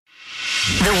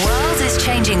The world is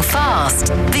changing fast,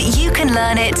 but you can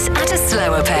learn it at a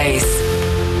slower pace.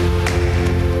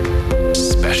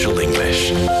 Special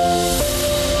English.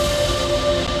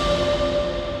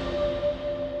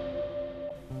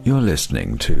 You're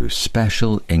listening to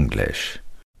Special English.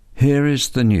 Here is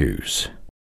the news.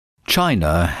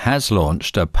 China has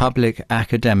launched a public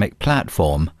academic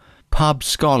platform, Pub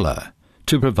Scholar,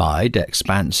 to provide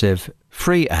expansive,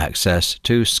 free access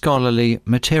to scholarly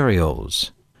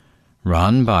materials.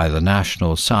 Run by the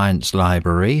National Science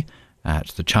Library at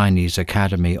the Chinese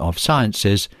Academy of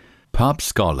Sciences, Pub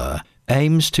Scholar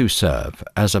aims to serve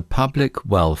as a public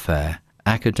welfare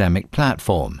academic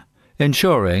platform,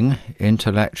 ensuring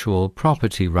intellectual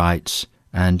property rights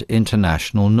and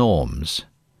international norms.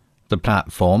 The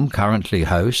platform currently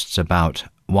hosts about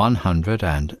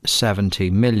 170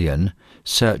 million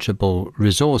searchable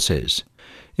resources,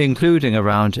 including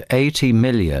around 80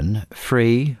 million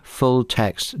free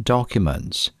full-text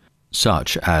documents,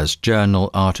 such as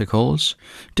journal articles,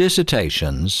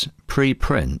 dissertations,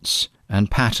 preprints,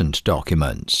 and patent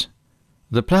documents.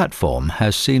 The platform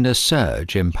has seen a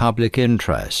surge in public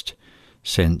interest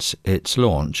since its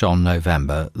launch on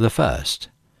November the 1st.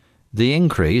 The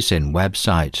increase in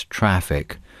website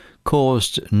traffic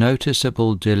caused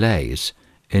noticeable delays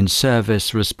in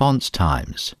service response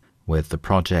times, with the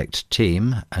project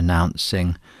team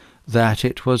announcing that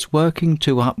it was working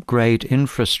to upgrade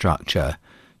infrastructure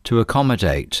to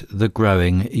accommodate the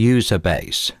growing user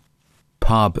base.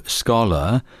 Pub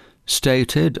Scholar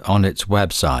stated on its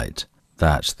website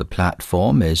that the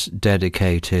platform is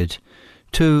dedicated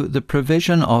to the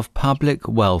provision of public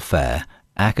welfare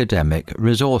academic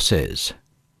resources.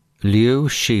 Liu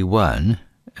Shiwen,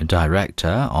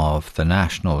 director of the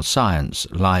National Science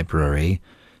Library,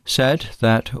 said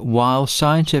that while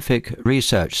scientific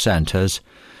research centers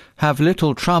have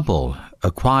little trouble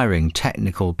acquiring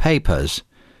technical papers,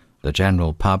 the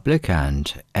general public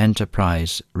and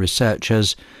enterprise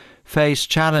researchers face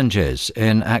challenges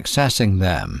in accessing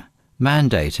them,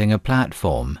 mandating a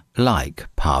platform like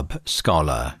Pub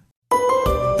Scholar.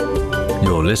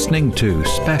 You're listening to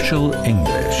Special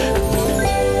English.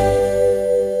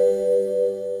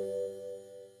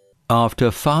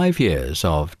 After 5 years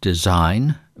of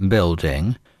design,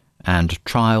 building, and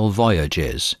trial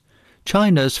voyages,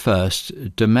 China's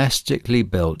first domestically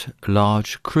built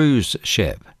large cruise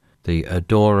ship, the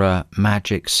Adora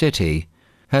Magic City,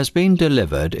 has been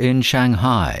delivered in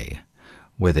Shanghai,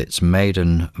 with its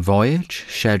maiden voyage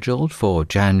scheduled for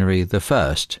January the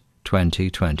 1st,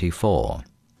 2024.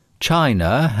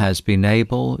 China has been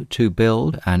able to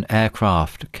build an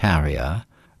aircraft carrier,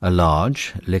 a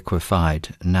large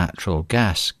liquefied natural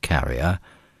gas carrier,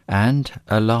 and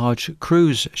a large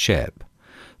cruise ship,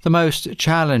 the most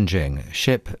challenging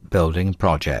shipbuilding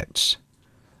projects.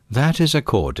 That is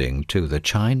according to the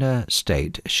China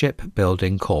State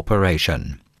Shipbuilding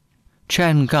Corporation.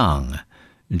 Chen Gang,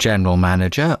 General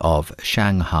Manager of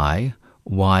Shanghai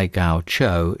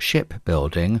Guangzhou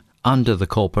Shipbuilding under the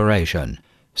corporation,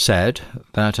 said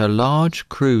that a large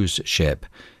cruise ship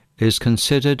is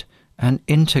considered an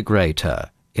integrator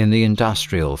in the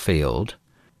industrial field,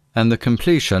 and the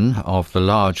completion of the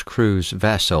large cruise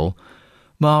vessel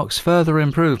marks further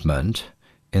improvement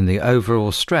in the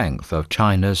overall strength of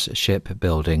China's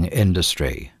shipbuilding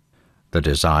industry. The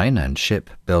design and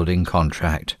shipbuilding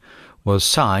contract was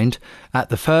signed at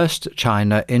the first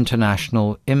China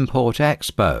International Import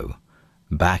Expo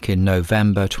back in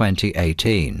November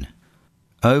 2018.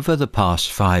 Over the past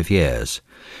 5 years,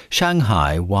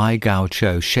 Shanghai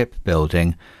Guangzhou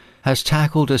Shipbuilding has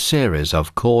tackled a series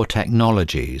of core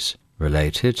technologies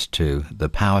related to the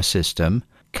power system,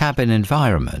 cabin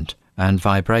environment, and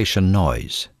vibration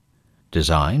noise.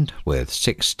 Designed with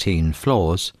 16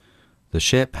 floors, the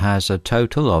ship has a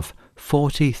total of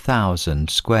 40,000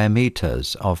 square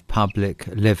meters of public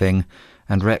living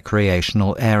and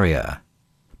recreational area.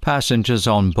 Passengers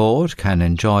on board can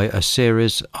enjoy a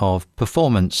series of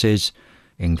performances,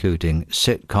 including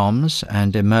sitcoms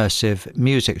and immersive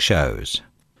music shows.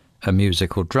 A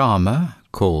musical drama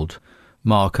called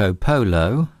Marco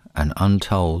Polo, an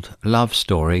untold love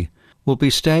story, will be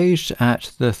staged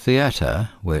at the theatre,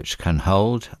 which can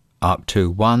hold up to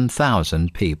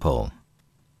 1,000 people.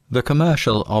 The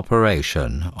commercial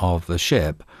operation of the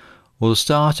ship will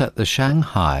start at the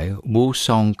Shanghai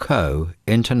Wusongkou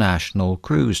International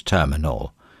Cruise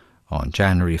Terminal on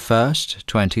January 1st,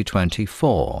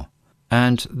 2024,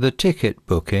 and the ticket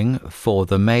booking for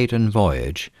the maiden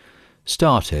voyage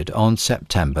started on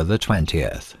September the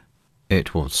 20th.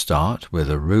 It will start with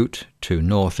a route to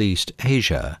Northeast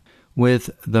Asia, with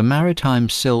the Maritime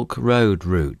Silk Road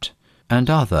route and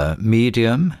other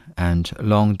medium and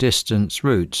long-distance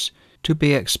routes to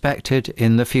be expected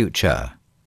in the future.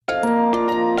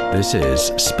 This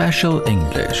is Special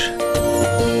English.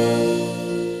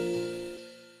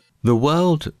 The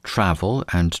world travel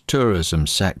and tourism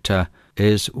sector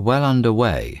is well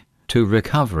underway to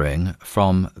recovering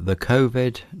from the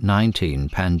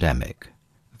COVID-19 pandemic.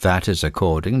 That is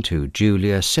according to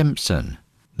Julia Simpson,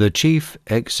 the Chief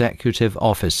Executive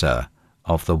Officer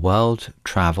of the World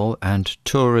Travel and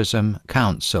Tourism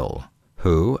Council,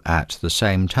 who, at the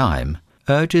same time,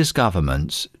 urges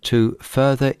governments to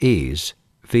further ease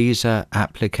visa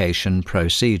application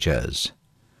procedures.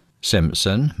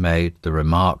 Simpson made the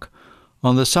remark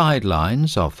on the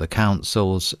sidelines of the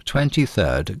Council's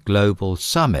 23rd Global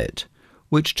Summit,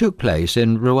 which took place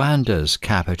in Rwanda's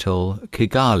capital,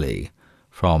 Kigali,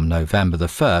 from November the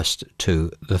 1st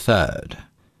to the 3rd.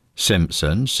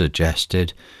 Simpson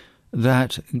suggested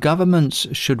that governments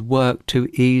should work to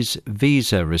ease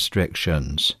visa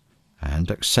restrictions and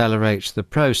accelerate the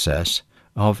process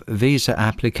of visa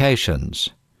applications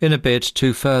in a bid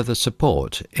to further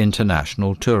support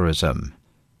international tourism.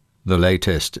 The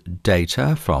latest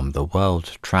data from the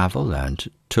World Travel and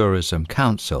Tourism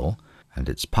Council and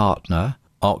its partner,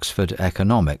 Oxford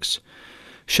Economics,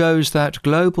 shows that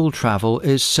global travel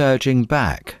is surging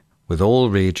back, with all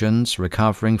regions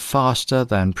recovering faster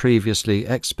than previously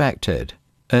expected,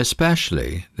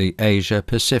 especially the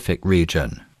Asia-Pacific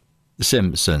region.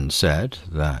 Simpson said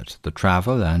that the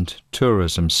travel and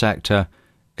tourism sector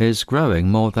is growing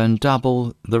more than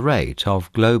double the rate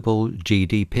of global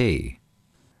GDP.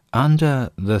 Under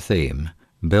the theme,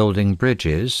 Building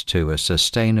Bridges to a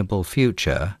Sustainable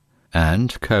Future,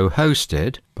 and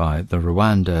co-hosted by the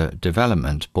Rwanda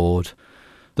Development Board,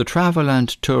 the Travel and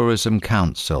Tourism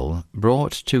Council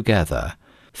brought together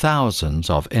thousands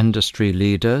of industry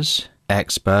leaders,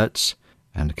 experts,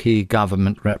 and key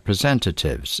government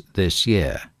representatives this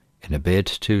year in a bid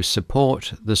to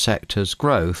support the sector's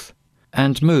growth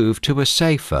and move to a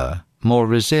safer, more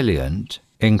resilient,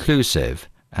 inclusive,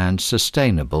 and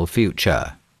sustainable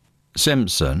future.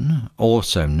 Simpson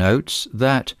also notes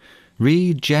that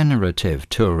regenerative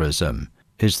tourism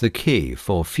is the key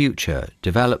for future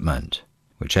development,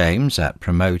 which aims at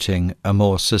promoting a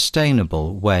more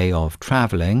sustainable way of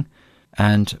travelling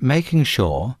and making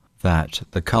sure that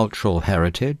the cultural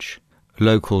heritage,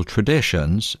 local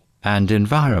traditions, and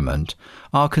environment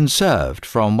are conserved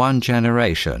from one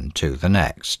generation to the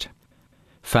next.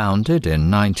 Founded in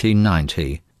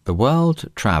 1990, the World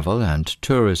Travel and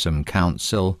Tourism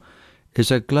Council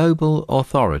is a global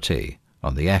authority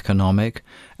on the economic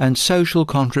and social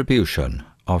contribution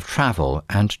of travel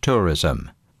and tourism.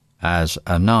 As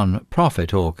a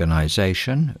non-profit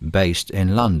organisation based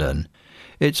in London,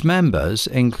 its members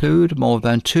include more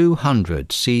than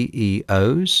 200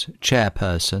 CEOs,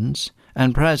 chairpersons,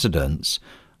 and presidents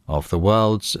of the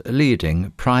world's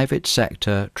leading private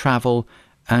sector travel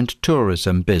and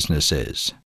tourism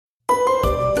businesses.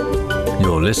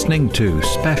 You're listening to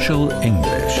Special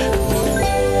English.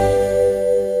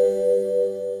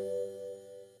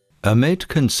 Amid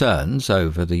concerns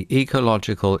over the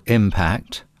ecological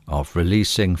impact of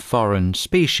releasing foreign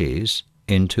species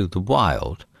into the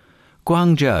wild,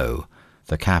 Guangzhou,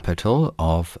 the capital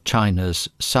of China's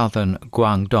southern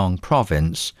Guangdong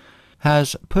province,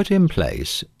 has put in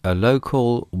place a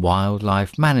local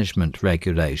wildlife management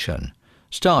regulation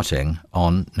starting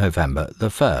on November the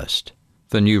 1st.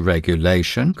 The new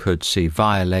regulation could see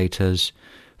violators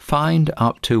fined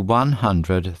up to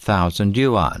 100,000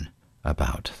 yuan,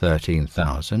 about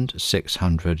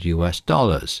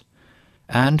 $13,600,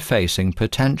 and facing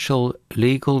potential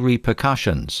legal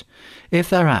repercussions if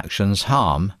their actions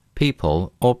harm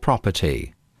people or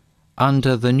property.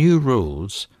 Under the new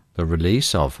rules, the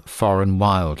release of foreign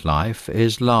wildlife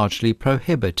is largely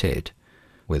prohibited,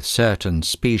 with certain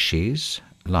species,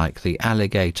 like the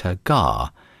alligator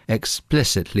gar,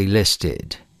 explicitly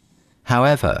listed.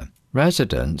 However,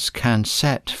 residents can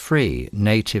set free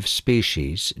native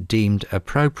species deemed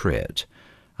appropriate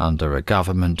under a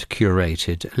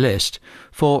government-curated list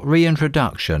for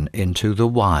reintroduction into the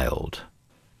wild.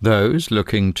 Those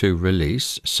looking to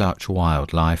release such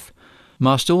wildlife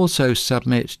must also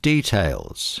submit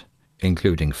details,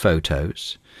 including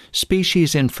photos,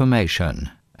 species information,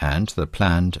 and the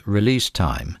planned release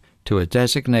time to a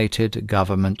designated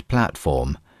government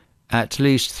platform at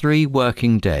least 3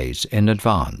 working days in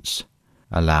advance,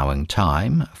 allowing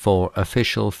time for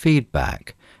official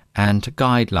feedback and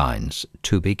guidelines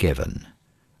to be given.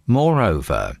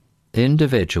 Moreover,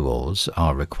 individuals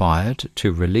are required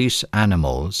to release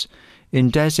animals in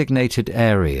designated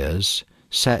areas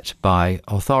set by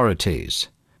authorities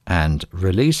and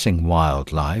releasing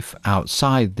wildlife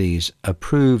outside these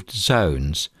approved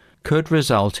zones could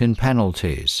result in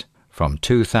penalties from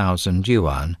 2,000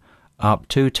 yuan up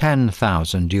to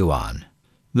 10,000 yuan.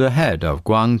 The head of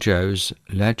Guangzhou's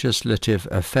Legislative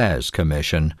Affairs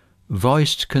Commission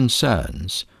voiced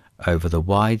concerns over the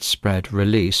widespread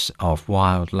release of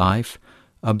wildlife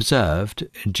observed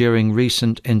during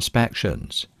recent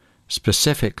inspections.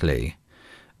 Specifically,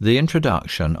 the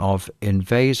introduction of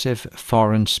invasive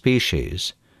foreign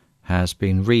species has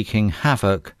been wreaking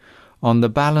havoc on the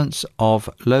balance of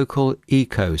local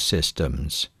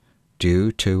ecosystems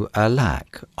due to a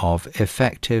lack of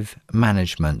effective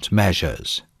management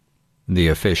measures. The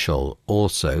official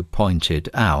also pointed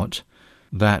out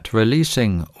that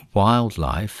releasing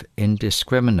wildlife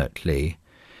indiscriminately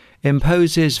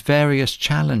imposes various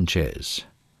challenges.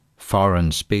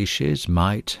 Foreign species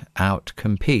might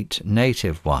outcompete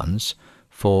native ones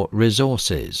for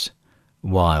resources,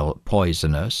 while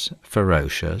poisonous,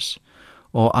 ferocious,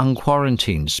 or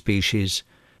unquarantined species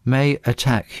may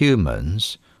attack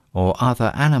humans or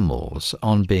other animals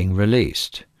on being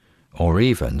released, or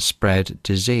even spread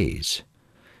disease.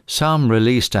 Some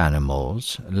released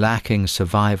animals, lacking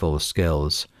survival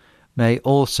skills, may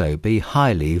also be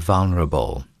highly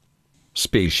vulnerable.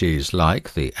 Species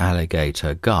like the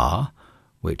alligator gar,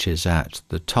 which is at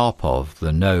the top of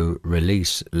the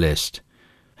no-release list,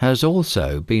 has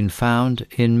also been found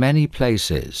in many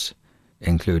places,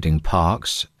 including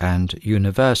parks and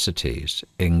universities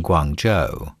in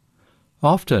Guangzhou.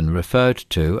 Often referred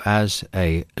to as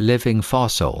a living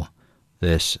fossil,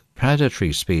 this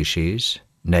predatory species,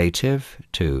 native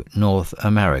to North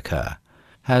America,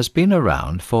 has been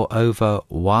around for over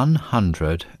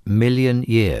 100 million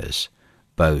years,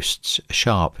 boasts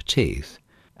sharp teeth,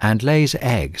 and lays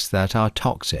eggs that are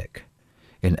toxic.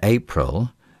 In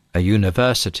April, a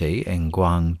university in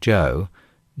Guangzhou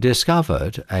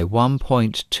discovered a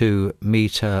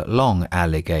 1.2-meter-long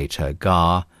alligator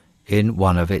gar in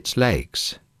one of its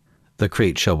lakes. The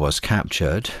creature was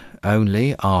captured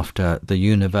only after the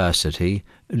university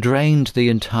drained the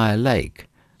entire lake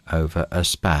over a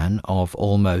span of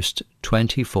almost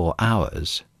 24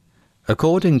 hours.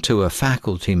 According to a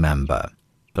faculty member,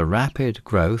 the rapid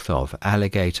growth of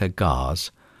alligator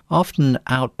gars often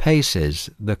outpaces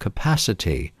the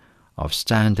capacity of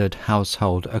standard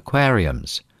household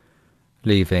aquariums,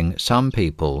 leaving some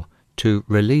people to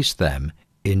release them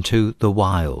into the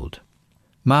wild.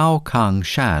 Mao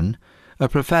Kangshan, a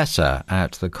professor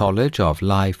at the College of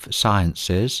Life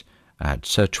Sciences at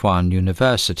Sichuan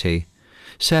University,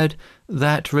 said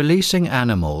that releasing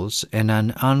animals in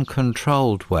an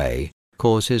uncontrolled way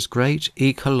causes great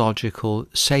ecological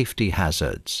safety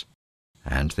hazards,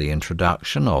 and the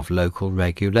introduction of local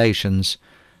regulations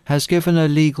has given a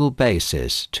legal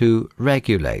basis to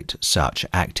regulate such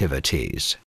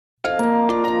activities.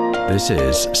 This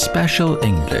is Special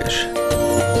English.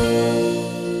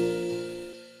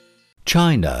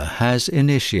 China has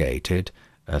initiated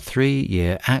a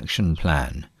 3-year action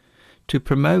plan to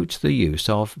promote the use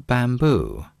of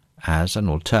bamboo as an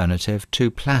alternative to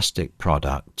plastic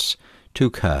products to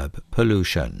curb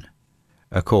pollution.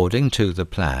 According to the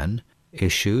plan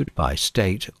issued by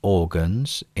state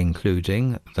organs,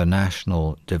 including the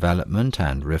National Development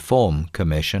and Reform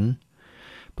Commission,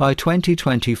 by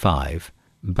 2025,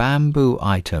 bamboo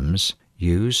items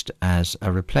used as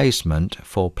a replacement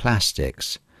for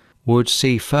plastics would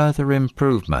see further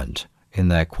improvement in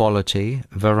their quality,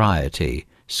 variety,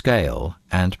 scale,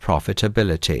 and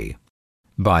profitability.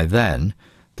 By then,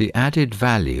 the added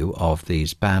value of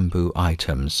these bamboo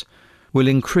items will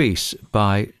increase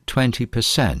by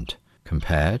 20%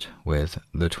 compared with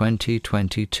the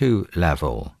 2022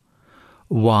 level,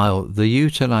 while the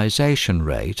utilization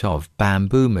rate of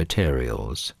bamboo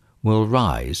materials will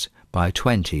rise by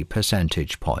 20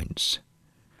 percentage points.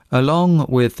 Along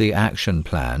with the action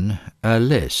plan, a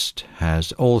list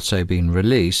has also been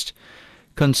released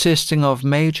consisting of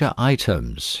major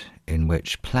items in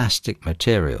which plastic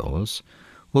materials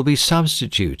will be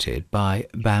substituted by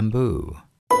bamboo.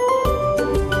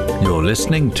 You're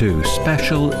listening to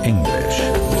Special English.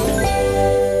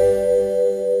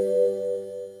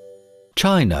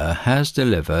 China has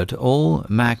delivered all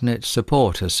magnet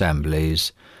support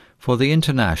assemblies for the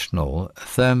International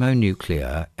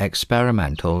Thermonuclear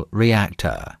Experimental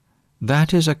Reactor.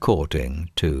 That is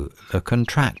according to the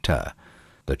contractor,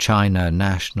 the China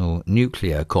National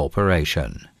Nuclear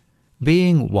Corporation.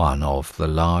 Being one of the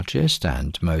largest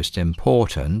and most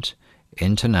important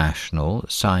international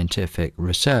scientific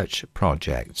research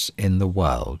projects in the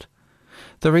world,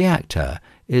 the reactor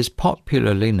is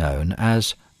popularly known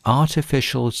as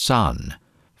artificial sun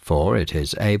for it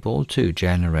is able to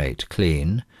generate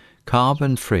clean,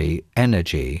 carbon-free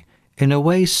energy in a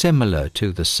way similar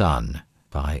to the sun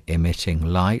by emitting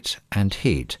light and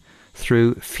heat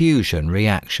through fusion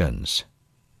reactions.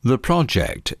 The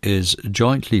project is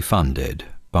jointly funded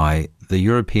by the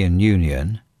European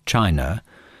Union, China,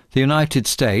 the United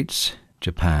States,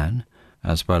 Japan,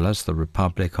 as well as the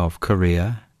Republic of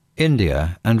Korea,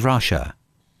 India and Russia.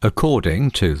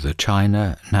 According to the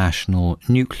China National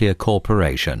Nuclear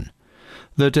Corporation,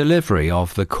 the delivery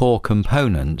of the core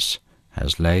components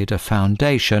has laid a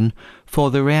foundation for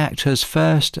the reactor's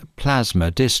first plasma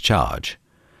discharge,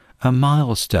 a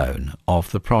milestone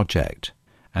of the project,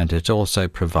 and it also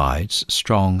provides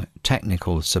strong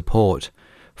technical support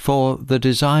for the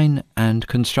design and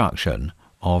construction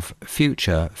of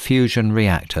future fusion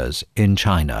reactors in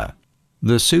China.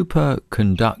 The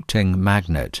superconducting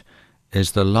magnet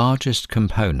is the largest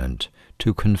component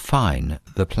to confine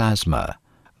the plasma,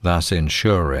 thus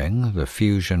ensuring the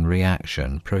fusion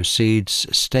reaction proceeds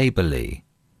stably.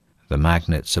 The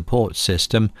magnet support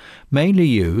system, mainly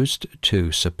used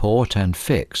to support and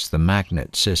fix the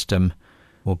magnet system,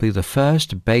 will be the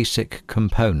first basic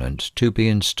component to be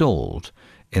installed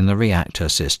in the reactor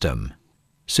system.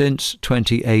 Since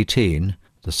 2018,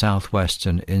 the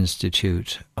Southwestern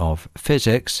Institute of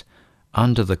Physics,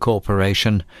 under the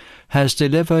corporation, has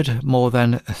delivered more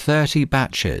than 30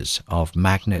 batches of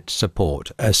magnet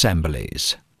support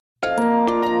assemblies.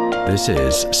 This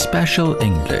is Special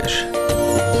English.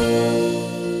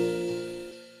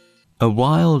 A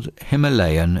wild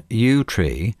Himalayan yew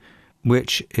tree,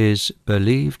 which is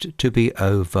believed to be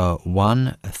over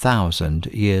 1,000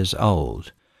 years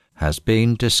old, has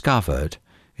been discovered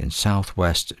in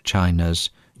southwest China's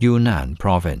Yunnan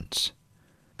province.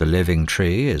 The living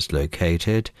tree is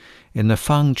located in the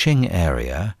Fengqing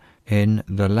area in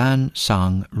the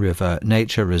Lansang River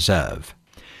Nature Reserve.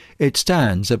 It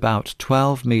stands about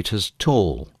 12 meters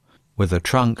tall, with a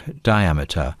trunk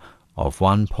diameter of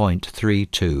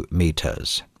 1.32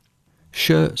 meters.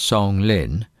 Shi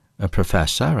Songlin, a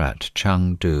professor at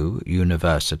Chengdu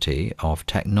University of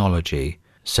Technology,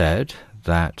 said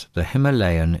that the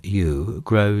Himalayan yew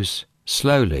grows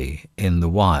slowly in the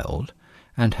wild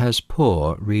and has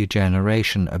poor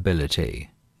regeneration ability.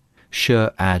 Shi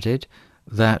added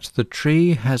that the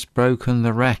tree has broken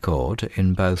the record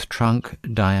in both trunk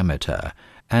diameter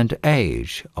and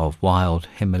age of wild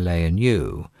Himalayan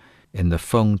yew in the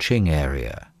Fengqing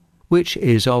area, which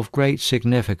is of great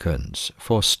significance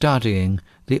for studying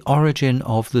the origin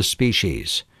of the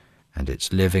species and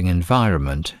its living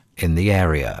environment in the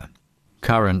area.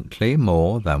 Currently,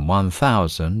 more than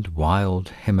 1,000 wild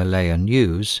Himalayan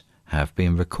yews have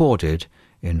been recorded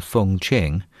in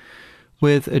Fengqing,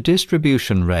 with a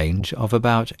distribution range of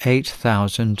about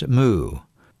 8,000 mu,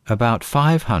 about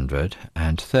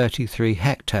 533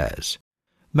 hectares,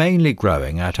 mainly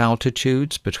growing at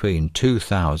altitudes between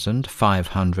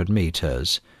 2,500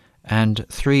 meters and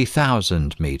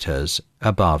 3,000 meters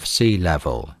above sea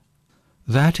level.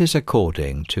 That is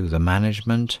according to the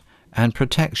Management and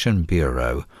Protection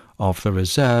Bureau of the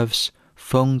reserve's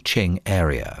Fengqing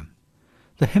area.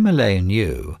 The Himalayan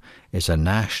yew is a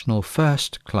national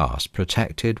first-class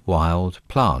protected wild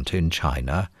plant in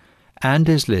China and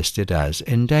is listed as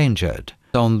endangered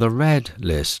on the Red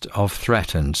List of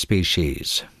Threatened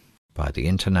Species by the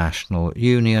International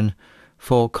Union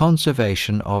for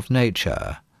Conservation of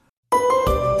Nature.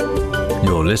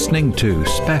 You're listening to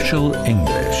Special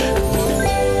English.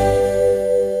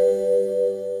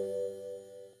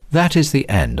 That is the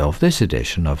end of this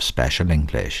edition of Special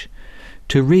English.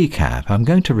 To recap, I'm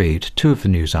going to read two of the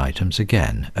news items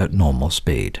again at normal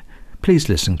speed. Please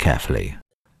listen carefully.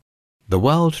 The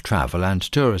world travel and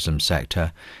tourism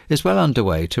sector is well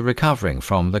underway to recovering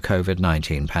from the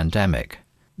COVID-19 pandemic.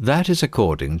 That is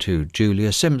according to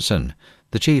Julia Simpson,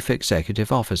 the Chief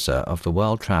Executive Officer of the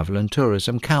World Travel and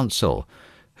Tourism Council,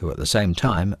 who at the same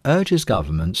time urges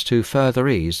governments to further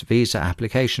ease visa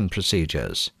application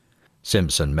procedures.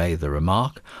 Simpson made the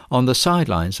remark on the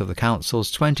sidelines of the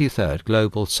Council's 23rd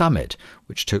Global Summit,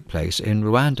 which took place in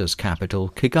Rwanda's capital,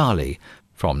 Kigali,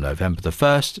 from November the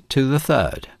 1st to the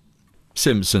 3rd.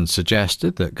 Simpson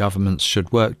suggested that governments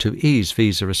should work to ease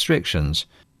visa restrictions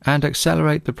and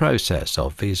accelerate the process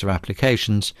of visa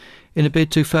applications in a bid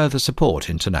to further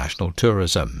support international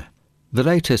tourism. The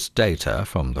latest data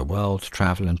from the World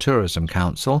Travel and Tourism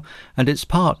Council and its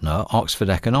partner Oxford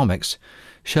Economics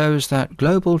shows that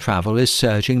global travel is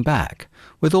surging back,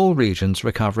 with all regions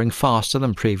recovering faster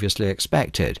than previously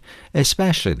expected,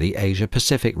 especially the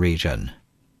Asia-Pacific region.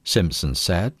 Simpson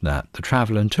said that the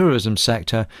travel and tourism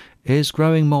sector is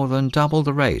growing more than double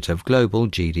the rate of global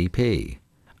GDP.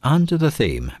 under the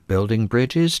theme Building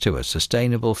Bridges to a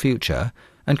Sustainable Future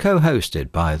and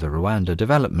co-hosted by the Rwanda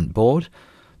Development Board,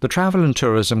 the Travel and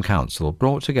Tourism Council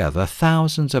brought together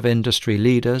thousands of industry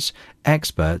leaders,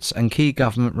 experts and key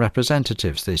government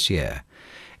representatives this year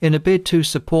in a bid to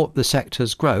support the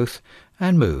sector's growth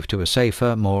and move to a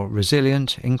safer, more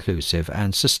resilient, inclusive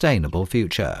and sustainable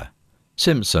future.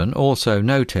 Simpson also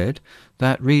noted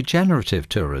that regenerative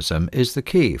tourism is the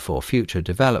key for future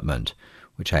development,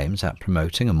 which aims at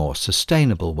promoting a more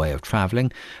sustainable way of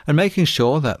travelling and making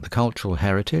sure that the cultural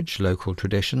heritage, local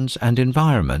traditions and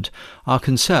environment are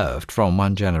conserved from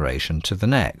one generation to the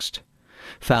next.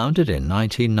 Founded in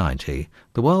 1990,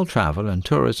 the World Travel and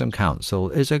Tourism Council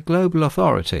is a global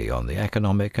authority on the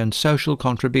economic and social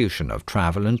contribution of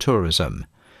travel and tourism.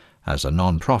 As a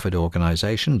non-profit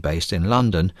organisation based in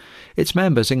London, its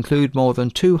members include more than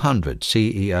 200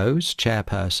 CEOs,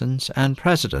 chairpersons and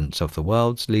presidents of the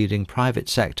world's leading private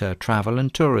sector travel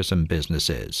and tourism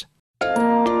businesses.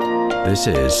 This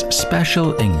is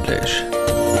Special English.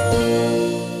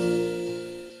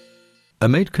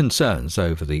 Amid concerns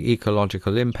over the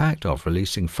ecological impact of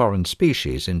releasing foreign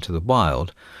species into the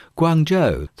wild,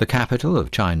 Guangzhou, the capital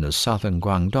of China's southern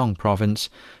Guangdong province,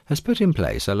 has put in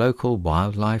place a local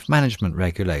wildlife management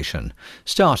regulation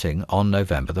starting on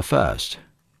November the 1st.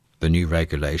 The new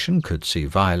regulation could see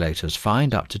violators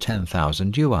fined up to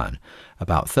 10,000 yuan,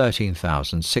 about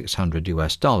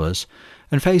 $13,600,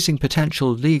 and facing potential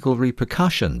legal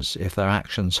repercussions if their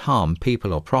actions harm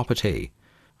people or property.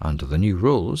 Under the new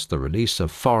rules, the release of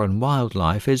foreign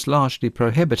wildlife is largely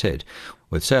prohibited,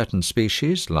 with certain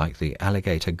species, like the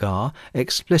alligator gar,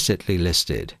 explicitly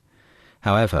listed.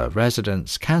 However,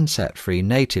 residents can set free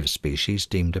native species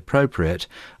deemed appropriate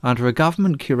under a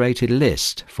government-curated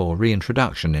list for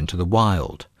reintroduction into the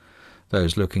wild.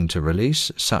 Those looking to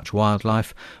release such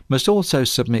wildlife must also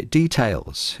submit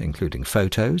details, including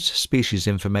photos, species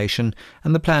information,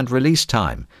 and the planned release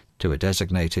time, to a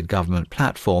designated government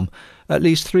platform at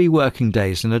least 3 working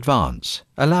days in advance,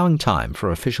 allowing time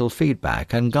for official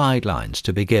feedback and guidelines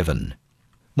to be given.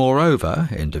 Moreover,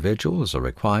 individuals are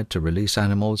required to release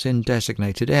animals in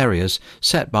designated areas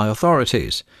set by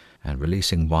authorities, and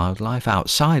releasing wildlife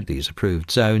outside these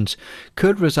approved zones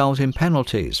could result in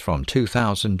penalties from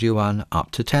 2,000 yuan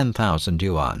up to 10,000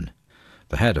 yuan.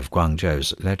 The head of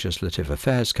Guangzhou's Legislative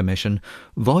Affairs Commission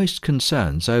voiced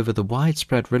concerns over the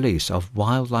widespread release of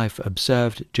wildlife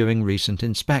observed during recent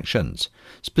inspections.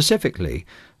 Specifically,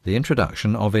 the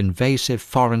introduction of invasive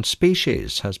foreign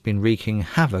species has been wreaking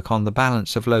havoc on the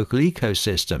balance of local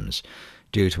ecosystems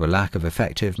due to a lack of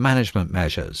effective management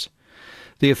measures.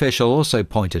 The official also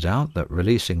pointed out that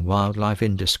releasing wildlife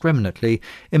indiscriminately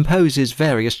imposes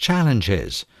various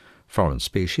challenges. Foreign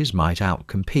species might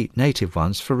outcompete native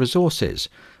ones for resources,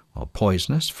 while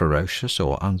poisonous, ferocious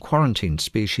or unquarantined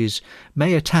species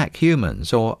may attack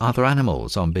humans or other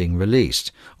animals on being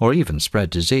released, or even spread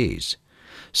disease.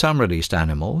 Some released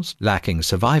animals, lacking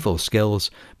survival skills,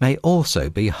 may also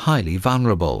be highly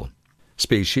vulnerable.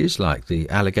 Species like the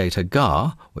alligator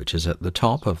gar, which is at the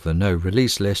top of the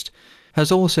no-release list, has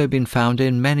also been found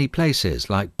in many places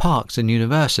like parks and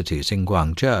universities in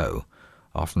Guangzhou.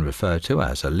 Often referred to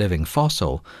as a living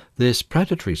fossil, this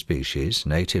predatory species,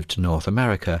 native to North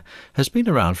America, has been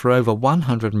around for over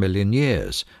 100 million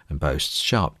years and boasts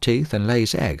sharp teeth and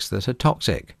lays eggs that are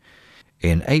toxic.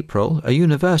 In April, a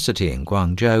university in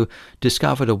Guangzhou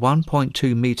discovered a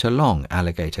 1.2-metre-long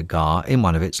alligator gar in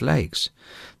one of its lakes.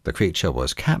 The creature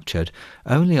was captured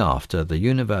only after the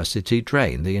university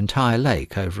drained the entire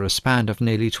lake over a span of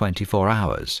nearly 24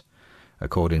 hours.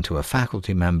 According to a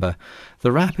faculty member,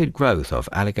 the rapid growth of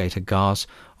alligator gars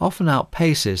often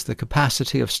outpaces the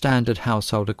capacity of standard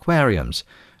household aquariums,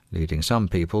 leading some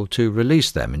people to release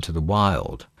them into the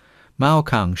wild. Mao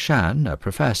Kang-shan, a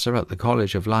professor at the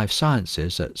College of Life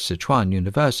Sciences at Sichuan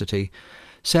University,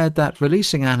 said that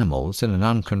releasing animals in an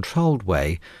uncontrolled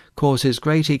way causes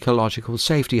great ecological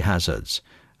safety hazards,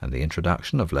 and the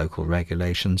introduction of local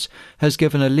regulations has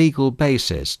given a legal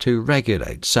basis to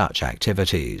regulate such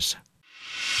activities.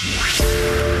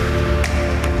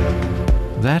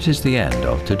 That is the end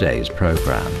of today's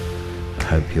program. I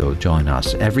hope you'll join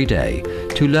us every day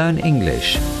to learn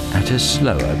English at a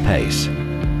slower pace.